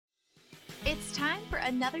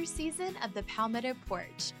another season of the Palmetto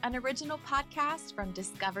Porch, an original podcast from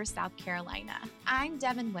Discover South Carolina. I'm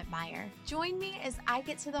Devin Whitmire. Join me as I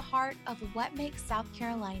get to the heart of what makes South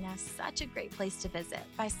Carolina such a great place to visit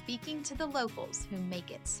by speaking to the locals who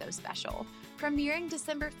make it so special. Premiering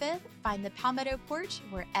December 5th, find the Palmetto Porch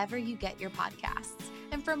wherever you get your podcasts.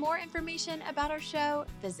 And for more information about our show,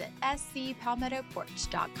 visit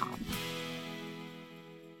scpalmettoporch.com.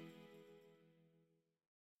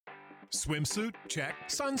 Swimsuit? Check.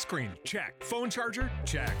 Sunscreen? Check. Phone charger?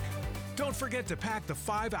 Check. Don't forget to pack the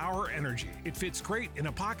 5-Hour Energy. It fits great in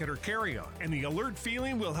a pocket or carry-on, and the alert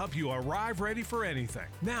feeling will help you arrive ready for anything.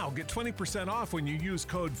 Now get 20% off when you use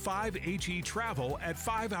code 5HETRAVEL at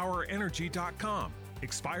 5hourenergy.com.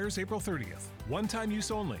 Expires April 30th. One-time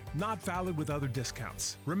use only. Not valid with other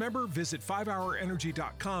discounts. Remember, visit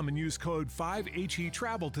 5hourenergy.com and use code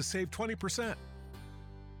 5HETRAVEL to save 20%.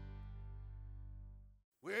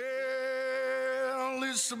 Well,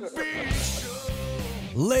 it's a big show.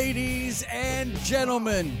 Ladies and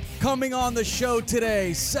gentlemen, coming on the show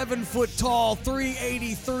today, 7 foot tall,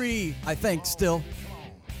 383, I think still,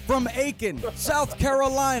 from Aiken, South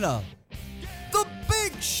Carolina, the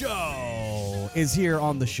Big Show is here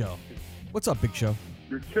on the show. What's up, Big Show?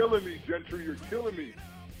 You're killing me, Gentry. You're killing me.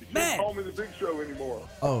 You can't call me the Big Show anymore.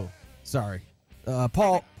 Oh, sorry.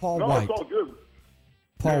 Paul no, White. It's all good.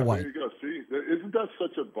 Paul White. There you go. See, isn't that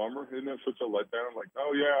such a bummer? Isn't that such a letdown? Like,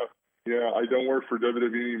 oh, yeah, I don't work for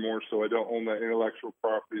WWE anymore, so I don't own that intellectual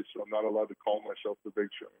property, so I'm not allowed to call myself the Big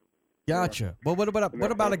Show. Gotcha. Yeah. Well, what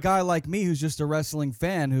about a guy like me who's just a wrestling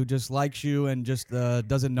fan who just likes you and just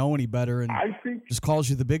doesn't know any better and just calls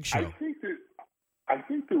you the Big Show? I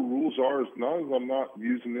think the rules are, as long as I'm not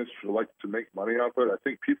using this for to make money off it, I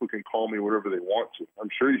think people can call me whatever they want to. I'm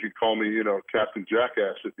sure you could call me, Captain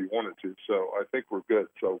Jackass if you wanted to. So I think we're good.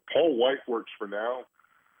 So Paul White works for now.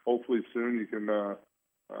 Hopefully soon you can.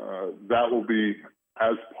 That will be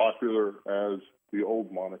as popular as the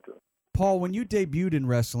old moniker. Paul, when you debuted in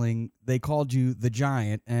wrestling, they called you the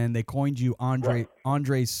Giant, and they coined you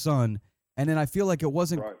Andre's son. And then I feel like it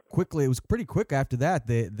wasn't quickly. It was pretty quick after that.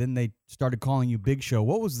 Then they started calling you Big Show.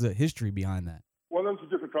 What was the history behind that? Well, those are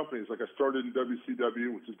different companies. Like I started in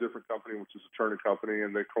WCW, which is a different company, which is a Turner company,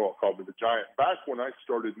 and they called me the Giant. Back when I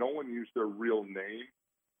started, no one used their real name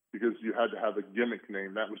because you had to have a gimmick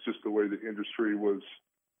name. That was just the way the industry was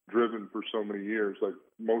driven for so many years. Like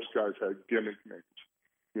most guys had gimmick names.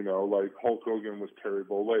 Like Hulk Hogan was Terry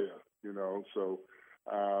Bollea. So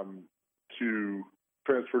to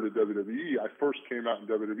transfer to WWE, I first came out in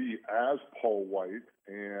WWE as Paul White,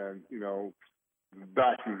 and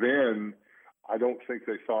back then I don't think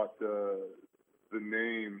they thought the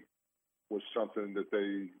name was something that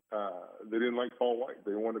they didn't like Paul White.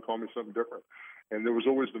 They wanted to call me something different, and there was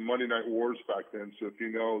always the Monday Night Wars back then. So if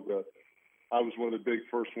I was one of the big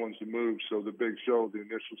first ones to move. So the Big Show, the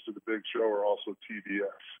initials to the Big Show are also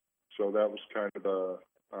TBS. So that was kind of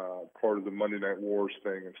part of the Monday Night Wars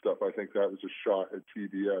thing and stuff. I think that was a shot at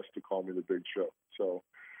TBS to call me the Big Show. So,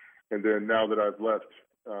 and then now that I've left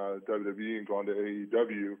WWE and gone to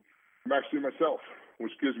AEW, I'm actually myself,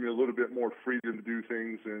 which gives me a little bit more freedom to do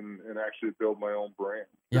things and actually build my own brand.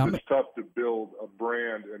 Yeah, it's tough to build a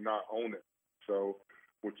brand and not own it. So,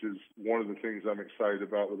 which is one of the things I'm excited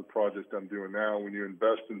about with the project I'm doing now. When you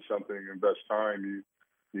invest in something, invest time,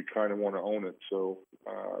 you kind of want to own it. So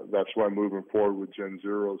that's why I'm moving forward with Gen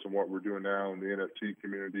Zeros and what we're doing now in the NFT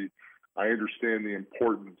community. I understand the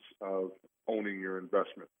importance of owning your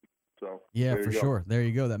investment. So yeah, for sure. There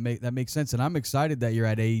you go. That makes sense. And I'm excited that you're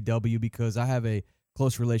at AEW because I have a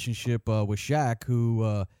close relationship with Shaq,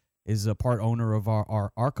 who is a part owner of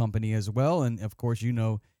our company as well. And of course,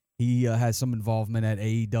 he has some involvement at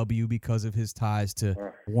AEW because of his ties to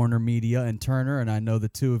Warner Media and Turner, and I know the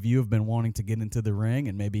two of you have been wanting to get into the ring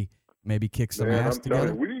and maybe kick some ass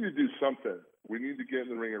together. We need to do something. We need to get in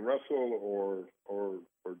the ring and wrestle, or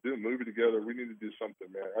do a movie together. We need to do something,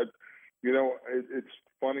 man. It's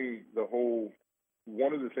funny.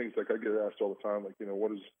 One of the things I get asked all the time,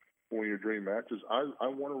 what is one of your dream matches? I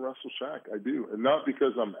want to wrestle Shaq. I do, and not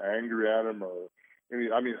because I'm angry at him or.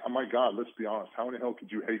 My God, let's be honest. How in the hell could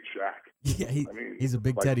you hate Shaq? Yeah, he's a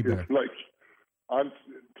big teddy bear. I'm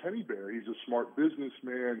Teddy Bear. He's a smart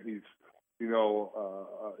businessman. He's, he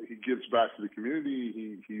gives back to the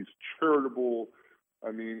community. He's charitable.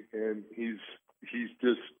 And he's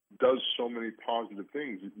just does so many positive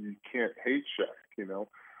things. You can't hate Shaq,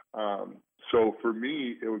 So for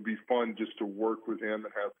me, it would be fun just to work with him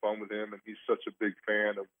and have fun with him. And he's such a big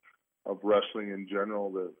fan of wrestling in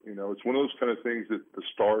general that, it's one of those kind of things that the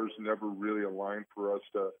stars never really aligned for us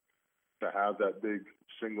to to have that big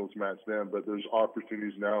singles match then. But there's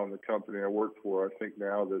opportunities now in the company I work for. I think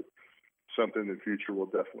now that something in the future will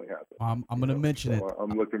definitely happen. I'm going to mention it.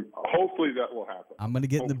 I'm looking. Hopefully that will happen. I'm going to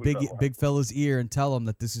get in the big fella's ear and tell him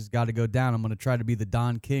that this has got to go down. I'm going to try to be the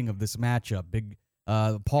Don King of this matchup. Big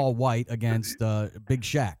Paul White against Big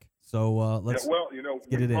Shaq. So let's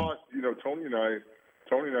get it in.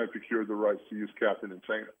 Tony and I procured the rights to use Captain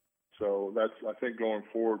Insano. So that's, I think, going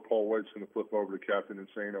forward, Paul White's going to flip over to Captain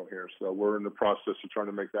Insano here. So we're in the process of trying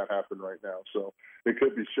to make that happen right now. So it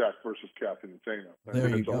could be Shaq versus Captain Insano. There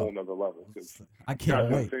you it's go. a whole nother level. I can't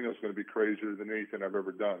wait. Captain Insano's going to be crazier than anything I've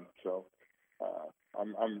ever done. So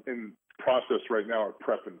I'm in process right now of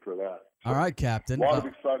prepping for that. So all right, Captain. A lot of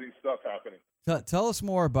exciting stuff happening. Tell us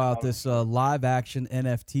more about this live action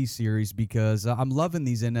NFT series, because I'm loving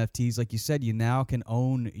these NFTs. Like you said, you now can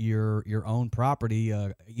own your own property.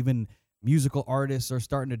 Even musical artists are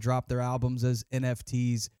starting to drop their albums as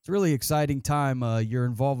NFTs. It's a really exciting time. You're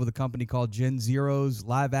involved with a company called Gen Zero's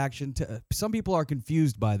live action. Some people are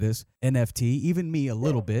confused by this NFT, even me a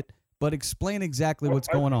little bit. But explain exactly what's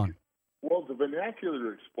going on. Well, the vernacular to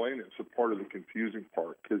explain it is a part of the confusing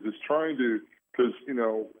part, because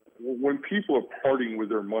when people are parting with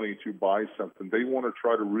their money to buy something, they want to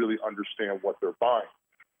try to really understand what they're buying.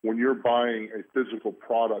 When you're buying a physical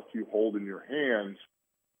product you hold in your hands,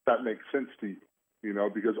 that makes sense to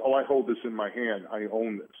you, because, I hold this in my hand, I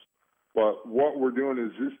own this. But what we're doing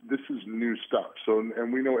is this is new stuff. So,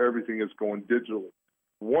 and we know everything is going digitally.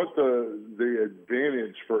 What the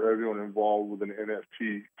advantage for everyone involved with an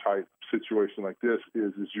NFT type situation like this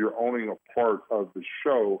is you're owning a part of the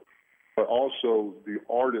show, but also the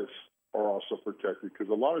artists are also protected, because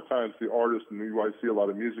a lot of times the artists, and I see a lot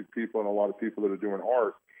of music people and a lot of people that are doing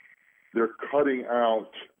art, they're cutting out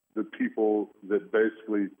the people that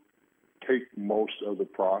basically take most of the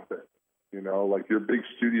profit. Like your big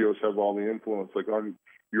studios have all the influence. Like on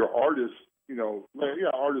your artists,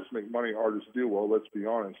 artists make money, artists do. Well, let's be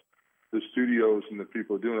honest. The studios and the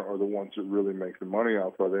people doing it are the ones that really make the money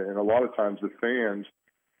off of it. And a lot of times the fans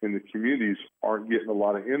in the communities aren't getting a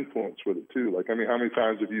lot of influence with it too. Like, how many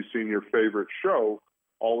times have you seen your favorite show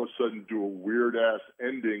all of a sudden do a weird ass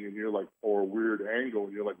ending and you're like, or a weird angle,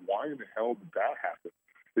 and you're like, why in the hell did that happen?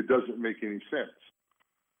 It doesn't make any sense.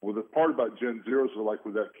 Well, the part about Gen Zeros are like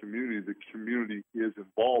with that community, the community is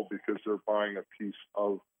involved because they're buying a piece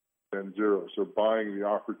of Gen Zeros. They're buying the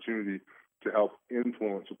opportunity to help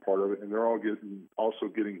influence a part of it, and they're also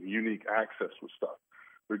getting unique access with stuff.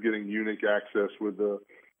 They're getting unique access with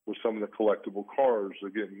some of the collectible cars. They're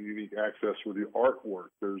getting unique access with the artwork.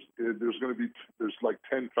 There's like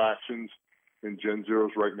 10 factions in Gen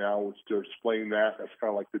Zeros right now, which to explain that, that's kind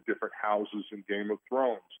of like the different houses in Game of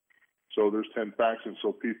Thrones. So there's 10 factions,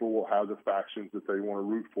 so people will have the factions that they want to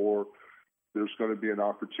root for. There's going to be an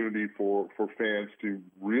opportunity for fans to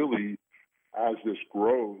really, as this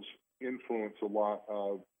grows, influence a lot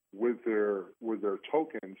with their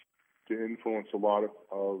tokens, to influence a lot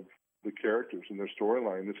of the characters and their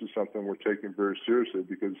storyline. This is something we're taking very seriously,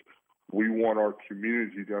 because we want our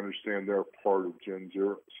community to understand they're part of Gen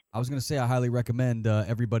Zeros. I was going to say, I highly recommend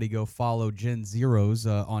everybody go follow Gen Zeros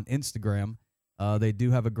on Instagram. They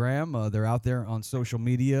do have a gram. They're out there on social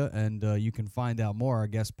media, and you can find out more. Our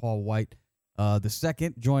guest, Paul White, the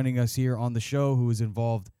second, joining us here on the show, who is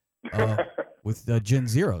involved with Gen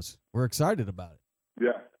Zeros. We're excited about it.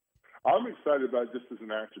 Yeah. I'm excited about it just as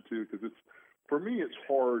an actor, too, because for me, it's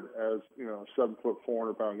hard as, a 7 foot,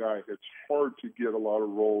 400-pound guy. It's hard to get a lot of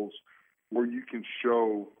roles where you can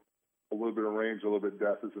show a little bit of range, a little bit of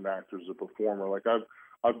depth as an actor, as a performer. Like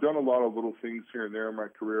I've done a lot of little things here and there in my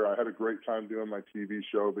career. I had a great time doing my TV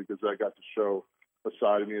show because I got to show a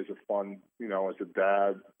side of me as a fun, as a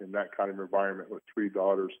dad in that kind of environment with 3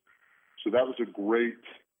 daughters. So that was a great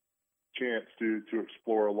chance to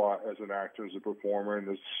explore a lot as an actor, as a performer. And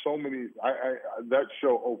there's so many, that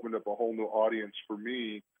show opened up a whole new audience for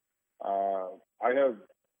me. I have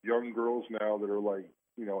young girls now that are like,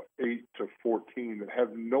 8 to 14 that have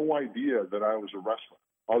no idea that I was a wrestler,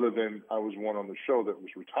 other than I was one on the show that was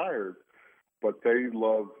retired. But they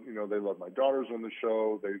love, they love my daughters on the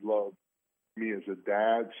show. They love me as a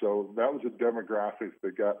dad. So that was a demographic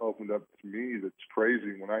that got opened up to me that's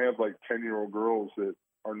crazy. When I have like 10-year-old girls that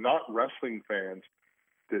are not wrestling fans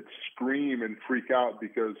that scream and freak out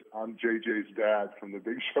because I'm JJ's dad from the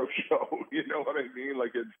Big Show show. You know what I mean?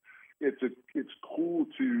 Like it's cool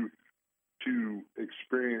to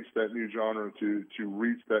experience that new genre, to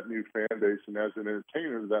reach that new fan base. And as an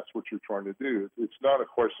entertainer, that's what you're trying to do. It's not a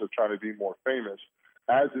question of trying to be more famous.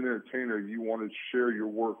 As an entertainer, you want to share your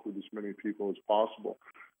work with as many people as possible,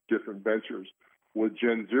 different ventures. with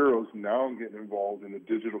Gen Zeros, now I'm getting involved in the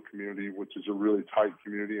digital community, which is a really tight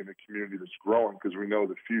community and a community that's growing because we know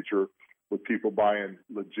the future with people buying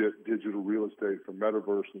legit digital real estate for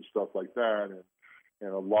metaverse and stuff like that.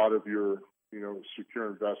 And a lot of your, secure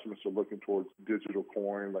investments are looking towards digital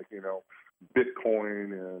coin, like,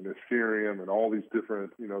 Bitcoin and Ethereum and all these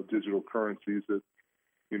different, digital currencies that,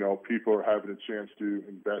 people are having a chance to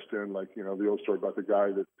invest in, like, the old story about the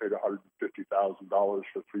guy that paid $150,000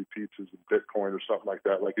 for 3 pizzas in Bitcoin or something like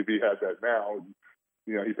that. Like if he had that now,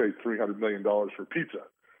 he paid $300 million for pizza,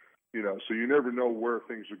 so you never know where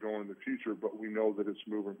things are going in the future, but we know that it's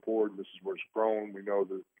moving forward. This is where it's grown. We know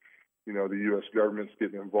that, the U.S. government's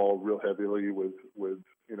getting involved real heavily with,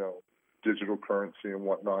 digital currency and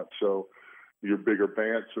whatnot. So your bigger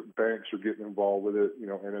banks are getting involved with it.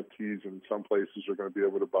 NFTs in some places are going to be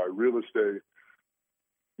able to buy real estate.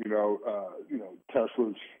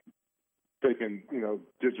 Tesla's taking,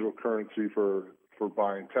 digital currency for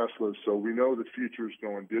buying Teslas. So we know the future is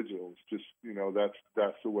going digital. It's just,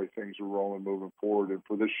 that's the way things are rolling moving forward. And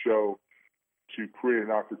for this show to create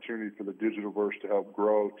an opportunity for the digitalverse to help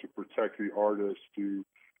grow, to protect the artists, to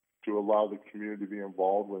allow the community to be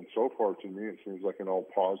involved. And so far, to me, it seems like an all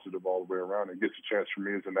positive all the way around. It gets a chance for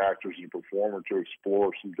me as an actor, as a performer, to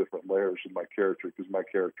explore some different layers of my character, because my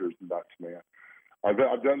character is nuts, man. I've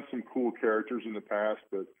done some cool characters in the past,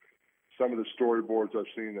 but some of the storyboards I've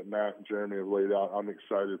seen that Matt and Jeremy have laid out, I'm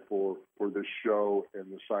excited for this show and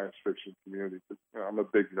the science fiction community. I'm a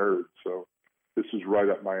big nerd, so this is right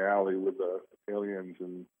up my alley with aliens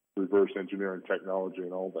and reverse engineering technology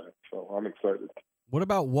and all that. So I'm excited. What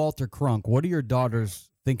about Walter Crunk? What do your daughters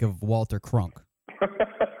think of Walter Crunk?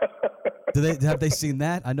 Have they seen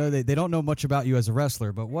that? I know they don't know much about you as a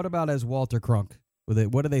wrestler, but what about as Walter Crunk?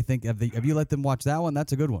 What do they think? Have you let them watch that one?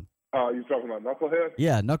 That's a good one. You talking about Knucklehead?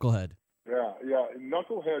 Yeah, Knucklehead. Yeah.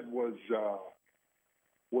 Knucklehead was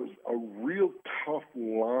a real tough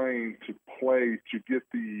line to play to get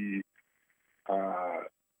the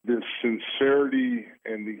sincerity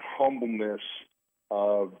and the humbleness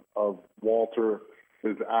of Walter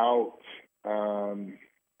without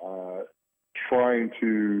trying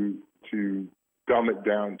to dumb it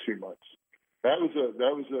down too much. That was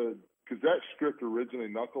because that script originally,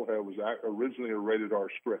 Knucklehead, was originally a rated R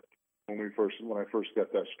script. When I first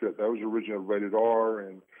got that script, that was originally rated R,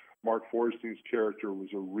 and Mark Forstein's character was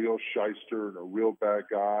a real shyster and a real bad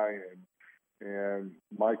guy, and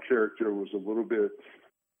my character was a little bit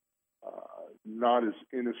not as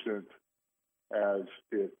innocent as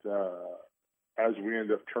we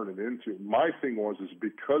end up turning into. My thing was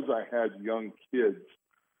because I had young kids,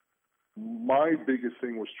 my biggest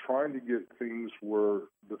thing was trying to get things where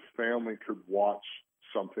the family could watch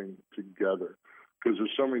something together. Because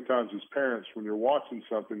there's so many times as parents, when you're watching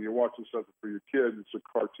something for your kid, it's a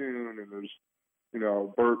cartoon, and there's,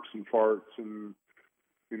 burps and farts, and,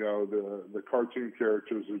 the cartoon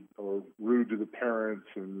characters are rude to the parents,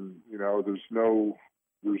 and,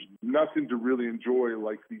 there's nothing to really enjoy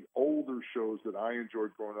like the older shows that I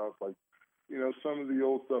enjoyed growing up, like, some of the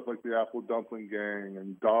old stuff like the Apple Dumpling Gang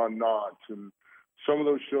and Don Knotts, and some of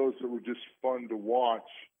those shows that were just fun to watch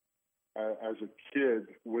as a kid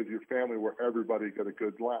with your family, where everybody got a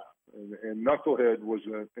good laugh. And Knucklehead was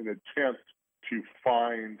an attempt to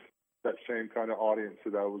find that same kind of audience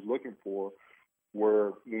that I was looking for,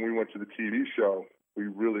 where when we went to the TV show, we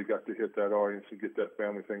really got to hit that audience and get that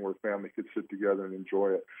family thing where family could sit together and enjoy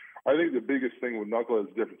it. I think the biggest thing with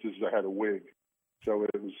Knucklehead's difference is I had a wig. So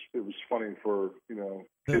it was funny for,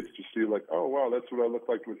 kids to see, like, oh, wow, that's what I look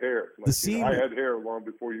like with hair. Like, the scene, I had hair long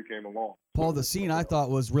before you came along. Paul, the scene I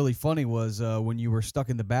thought was really funny was when you were stuck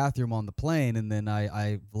in the bathroom on the plane, and then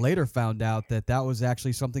I later found out that was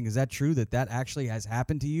actually something. Is that true, that actually has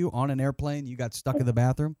happened to you on an airplane? You got stuck in the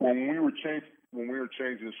bathroom? When we were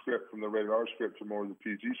changing the script from the rated R script to more of the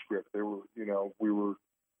PG script, we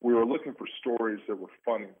were looking for stories that were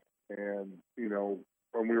funny, and,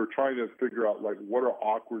 and we were trying to figure out, like, what are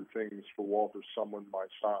awkward things for Walter, someone my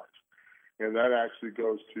size. And that actually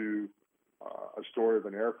goes to a story of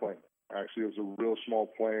an airplane. Actually, it was a real small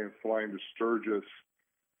plane flying to Sturgis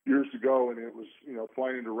years ago, and it was,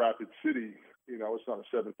 flying into Rapid City. It's not a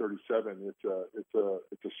 737. It's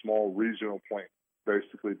a small regional plane.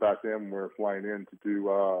 Basically, back then we were flying in to do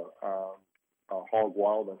Hog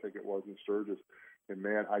Wild, I think it was, in Sturgis. And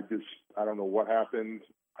man, I don't know what happened.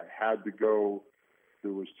 I had to go.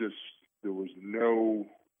 There was no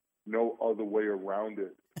other way around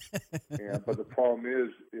it. But the problem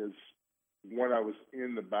is when I was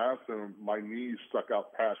in the bathroom, my knees stuck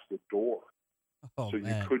out past the door. So man,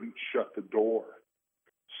 you couldn't shut the door.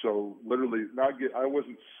 So literally, I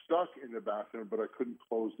wasn't stuck in the bathroom, but I couldn't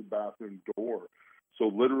close the bathroom door. So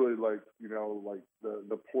literally, like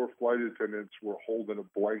the poor flight attendants were holding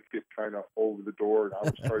a blanket kind of over the door, and I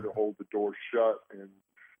was trying to hold the door shut. And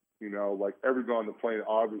like everyone on the plane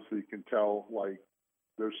obviously can tell like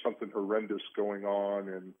there's something horrendous going on,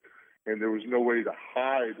 and there was no way to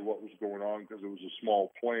hide what was going on because it was a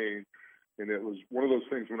small plane, and it was one of those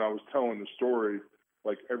things when I was telling the story,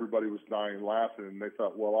 like everybody was dying laughing, and they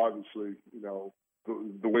thought, well, obviously,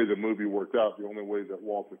 the way the movie worked out, the only way that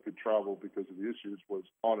Walter could travel because of the issues was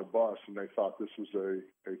on a bus, and they thought this was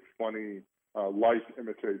a funny life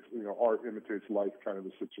imitates, art imitates life kind of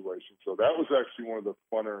a situation. So that was actually one of the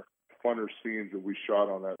funner scenes that we shot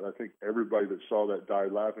on that. I think everybody that saw that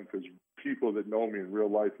died laughing because people that know me in real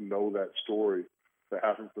life know that story that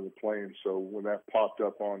happened from the plane. So when that popped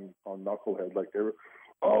up on Knucklehead, like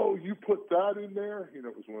oh, you put that in there? It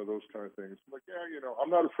was one of those kind of things. I'm like, yeah, I'm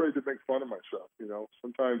not afraid to make fun of myself.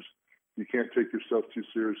 Sometimes you can't take yourself too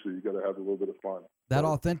seriously. You got to have a little bit of fun. That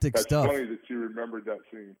authentic stuff. That's funny that you remembered that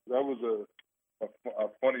scene. That was a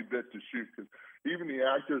funny bit to shoot because even the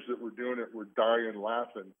actors that were doing it were dying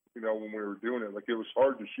laughing, when we were doing it. Like it was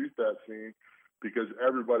hard to shoot that scene because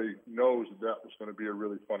everybody knows that was going to be a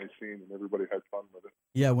really funny scene and everybody had fun with it.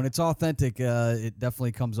 Yeah, when it's authentic, it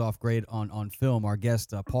definitely comes off great on film. Our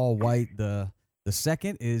guest, Paul White, the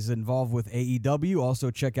second, is involved with AEW. Also,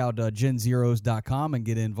 check out genzeros.com and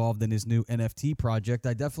get involved in his new NFT project.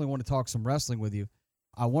 I definitely want to talk some wrestling with you.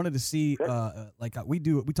 I wanted to see,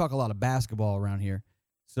 we talk a lot of basketball around here.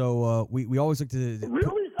 So we always like to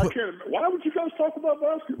really. I can't. Why would you guys talk about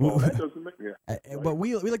basketball? That doesn't make sense. But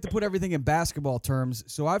we like to put everything in basketball terms.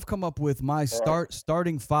 So I've come up with my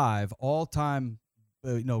starting five all-time,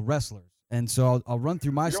 wrestlers, and so I'll run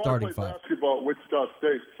through my starting I play five. Basketball at Wichita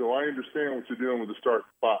State, so I understand what you're doing with the starting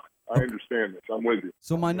five. I understand this. I'm with you.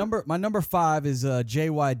 So my number five is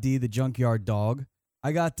JYD, the Junkyard Dog.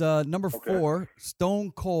 I got number 4,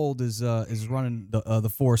 Stone Cold is running the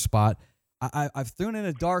 4 spot. I've thrown in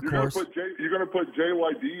a dark horse. You're going to put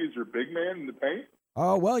JYD as your big man in the paint?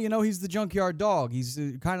 Oh, well, he's the Junkyard Dog. He's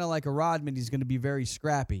kind of like a Rodman. He's going to be very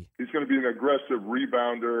scrappy. He's going to be an aggressive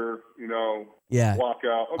rebounder, Yeah. Block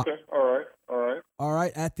out. Okay. All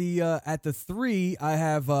right. At the 3, I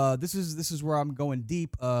have this is where I'm going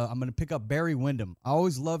deep. I'm going to pick up Barry Windham. I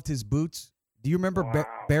always loved his boots. Do you remember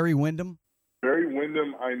Barry Windham? Barry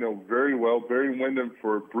Windham, I know very well. Barry Windham,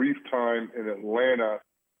 for a brief time in Atlanta,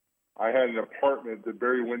 I had an apartment that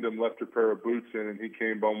Barry Windham left a pair of boots in, and he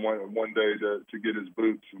came on one day to get his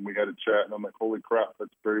boots, and we had a chat, and I'm like, holy crap,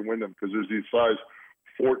 that's Barry Windham, because there's these size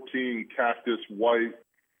 14 cactus white,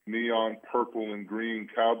 neon purple, and green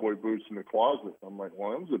cowboy boots in the closet. I'm like,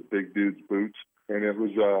 well, those are big dude's boots. And it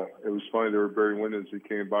was funny. They were Barry Windham's. He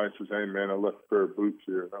came by and says, hey, man, I left a pair of boots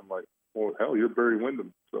here. And I'm like, well, hell, you're Barry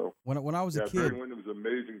Windham. So when I was a kid, Barry Windham is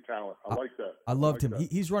amazing talent. I like that. I loved him.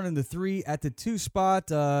 He's running the 3 at the 2 spot.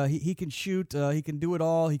 He can shoot. He can do it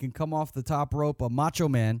all. He can come off the top rope. Macho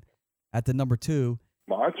Man at the number 2.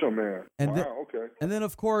 Macho Man. And okay. And then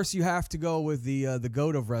of course you have to go with the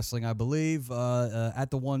GOAT of wrestling, I believe.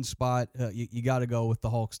 At the 1 spot, you got to go with the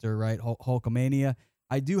Hulkster, right? Hulkamania.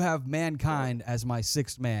 I do have Mankind as my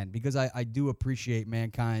 6th man because I do appreciate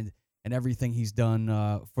Mankind and everything he's done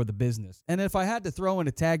for the business. And if I had to throw in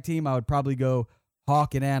a tag team, I would probably go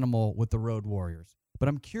Hawk and Animal with the Road Warriors. But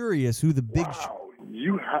I'm curious who the big... Wow,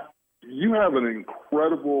 you have an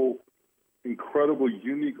incredible,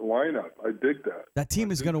 unique lineup. I dig that. That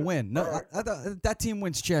team is going to win. No, that team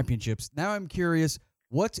wins championships. Now I'm curious,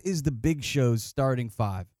 what is the Big Show's starting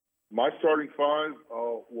 5? My starting 5,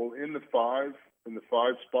 in the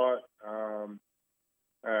 5 spot,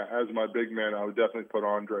 as my big man, I would definitely put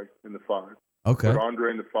Andre in the 5. Okay. Put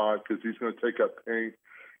Andre in the 5 because he's going to take up paint.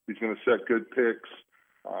 He's going to set good picks.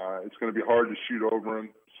 It's going to be hard to shoot over him.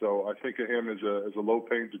 So I think of him as a low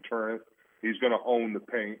paint deterrent. He's going to own the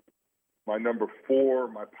paint. My number 4,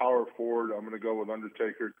 my power forward, I'm going to go with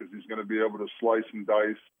Undertaker because he's going to be able to slice and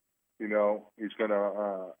dice. He's going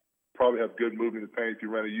to probably have good movement in the paint. If you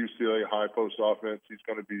run a UCLA high post offense, he's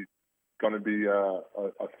going to be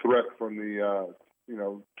a threat from the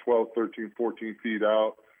 12, 13, 14 feet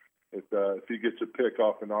out. If he gets a pick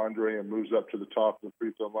off an Andre and moves up to the top of the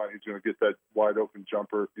free throw line, he's going to get that wide open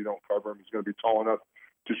jumper. If you don't cover him, he's going to be tall enough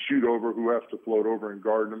to shoot over. Who has to float over and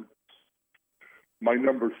guard him? My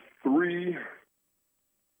number 3,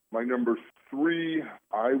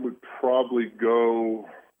 I would probably go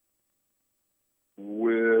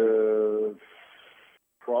with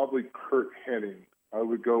Kurt Hennig. I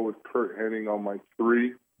would go with Kurt Hennig on my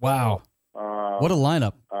 3. Wow. What a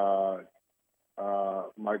lineup.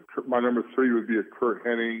 my number 3 would be a Kurt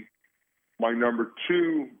Hennig. My number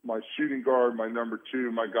 2, my shooting guard. My number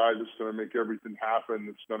 2, my guy that's going to make everything happen.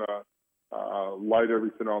 That's going to light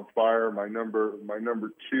everything on fire. My number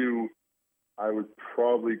 2, I would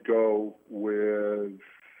probably go with,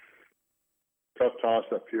 tough toss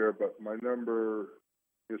up here, but my number.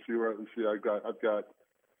 Let's see. I've got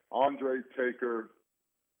Andre Taker,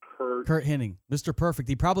 Kurt Hennig, Mr. Perfect.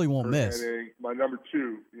 He probably won't miss. Hennig. My number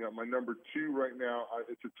 2. My number 2 right now.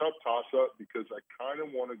 It's a tough toss-up because I kind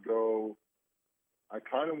of want to go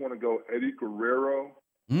Eddie Guerrero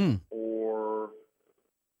or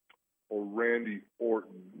Randy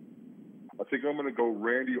Orton. I think I'm going to go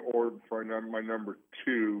Randy Orton for my number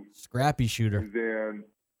 2. Scrappy shooter. And then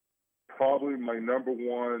probably my number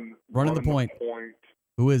 1. Running the point.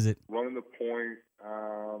 Who is it? Running the point.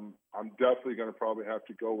 I'm definitely going to probably have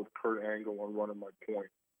to go with Kurt Angle on running my point.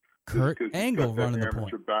 Kurt Angle running the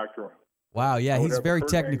point. Background. Wow, yeah, he's very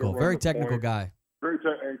technical. Very technical guy.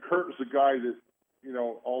 And Kurt is a guy that,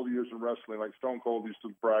 all the years in wrestling, like Stone Cold used to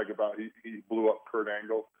brag about, he blew up Kurt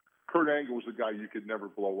Angle. Kurt Angle was a guy you could never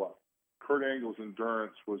blow up. Kurt Angle's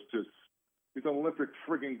endurance was just, he's an Olympic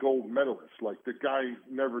friggin' gold medalist. Like, the guy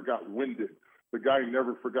never got winded. The guy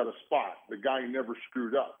never forgot a spot. The guy never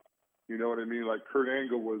screwed up. You know what I mean? Like, Kurt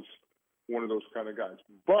Angle was one of those kind of guys.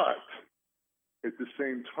 But at the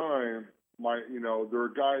same time, there are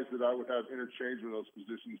guys that I would have interchange in those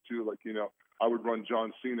positions too. Like, I would run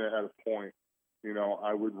John Cena at a point.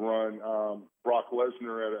 I would run Brock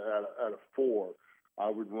Lesnar at a 4. I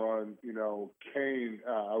would run, Kane.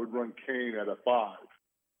 I would run Kane at a 5.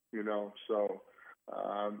 So.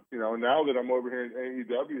 Now that I'm over here in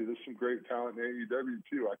AEW, there's some great talent in AEW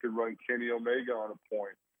too. I could run Kenny Omega on a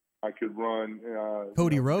point. I could run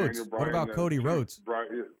Cody Rhodes. What about Cody Rhodes?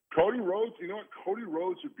 Cody Rhodes. You know what? Cody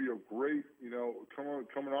Rhodes would be a great.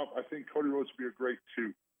 Coming off. I think Cody Rhodes would be a great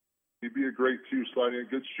 2. He'd be a great 2, sliding a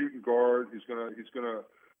good shooting guard. He's gonna.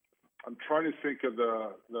 I'm trying to think of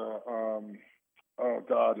the. Oh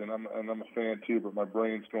God, and I'm a fan too, but my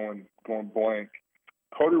brain's going blank.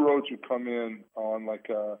 Cody Rhodes would come in on like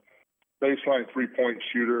a baseline 3-point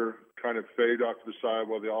shooter, kind of fade off to the side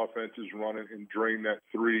while the offense is running and drain that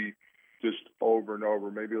 3 just over and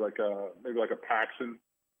over. Maybe like a Paxson,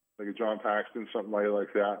 like a John Paxton, something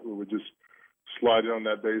like that. We would just slide it on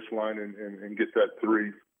that baseline and get that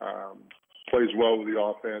 3. Plays well with the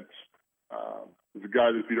offense. He's a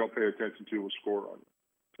guy that if you don't pay attention to will score on you.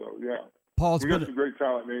 So yeah, Paul, we got some great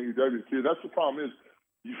talent in AEW too. That's the problem is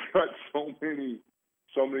you've got so many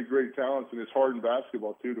great talents, and it's hard in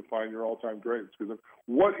basketball too to find your all-time greats. Because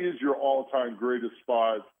what is your all-time greatest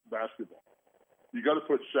 5 basketball? You got to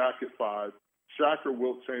put Shaq at 5, Shaq or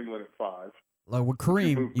Wilt Chamberlain at 5. Like with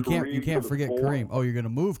Kareem, you can't forget 4. Kareem. Oh, you're going to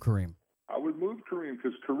move Kareem. I would move Kareem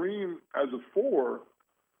because Kareem as a 4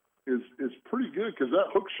 is pretty good because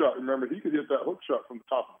that hook shot. Remember, he could hit that hook shot from the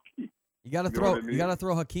top of the key. You got to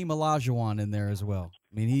throw Hakeem Olajuwon in there as well.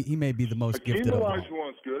 I mean, he may be the most gifted of all. Hakeem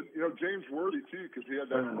Olajuwon's good. James Worthy too, because he had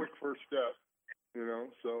that quick first step.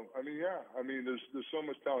 So I mean, yeah. I mean, there's so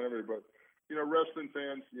much talent everywhere. But wrestling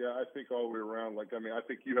fans, yeah, I think all the way around. Like, I mean, I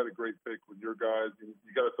think you had a great pick with your guys.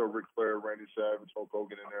 You got to throw Ric Flair, Randy Savage, Hulk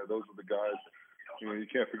Hogan in there. Those are the guys. You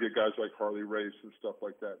can't forget guys like Harley Race and stuff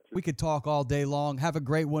like that too. We could talk all day long. Have a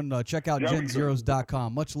great one. Check out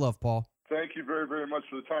genzeros.com. Much love, Paul. Thank you very, very much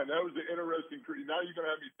for the time. That was an interesting. Now you're going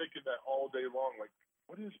to have me thinking that all day long. Like,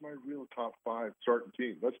 what is my real top 5 starting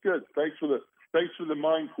team? That's good. Thanks for the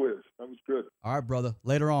mind quiz. That was good. All right, brother.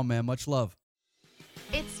 Later on, man. Much love.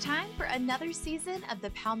 It's time for another season of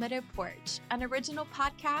The Palmetto Porch, an original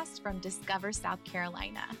podcast from Discover South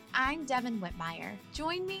Carolina. I'm Devin Whitmire.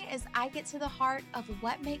 Join me as I get to the heart of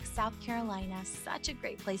what makes South Carolina such a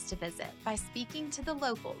great place to visit by speaking to the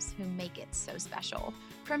locals who make it so special.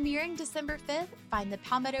 Premiering December 5th, find The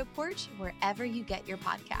Palmetto Porch wherever you get your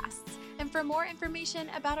podcasts. And for more information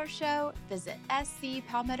about our show, visit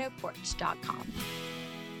scpalmettoporch.com.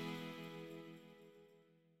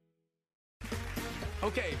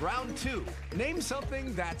 Okay, round 2. Name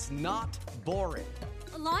something that's not boring.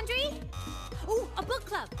 A laundry? Ooh, a book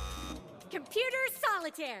club. Computer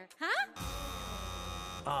solitaire, huh?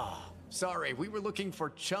 Ah, sorry, we were looking for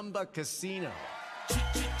Chumba Casino.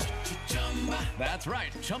 That's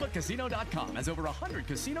right, ChumbaCasino.com has over 100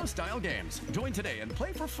 casino-style games. Join today and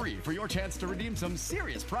play for free for your chance to redeem some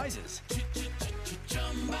serious prizes.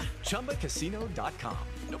 ChumbaCasino.com.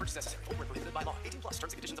 No purchase necessary. Void where prohibited by law. 18+. Terms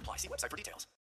and conditions apply. See website for details.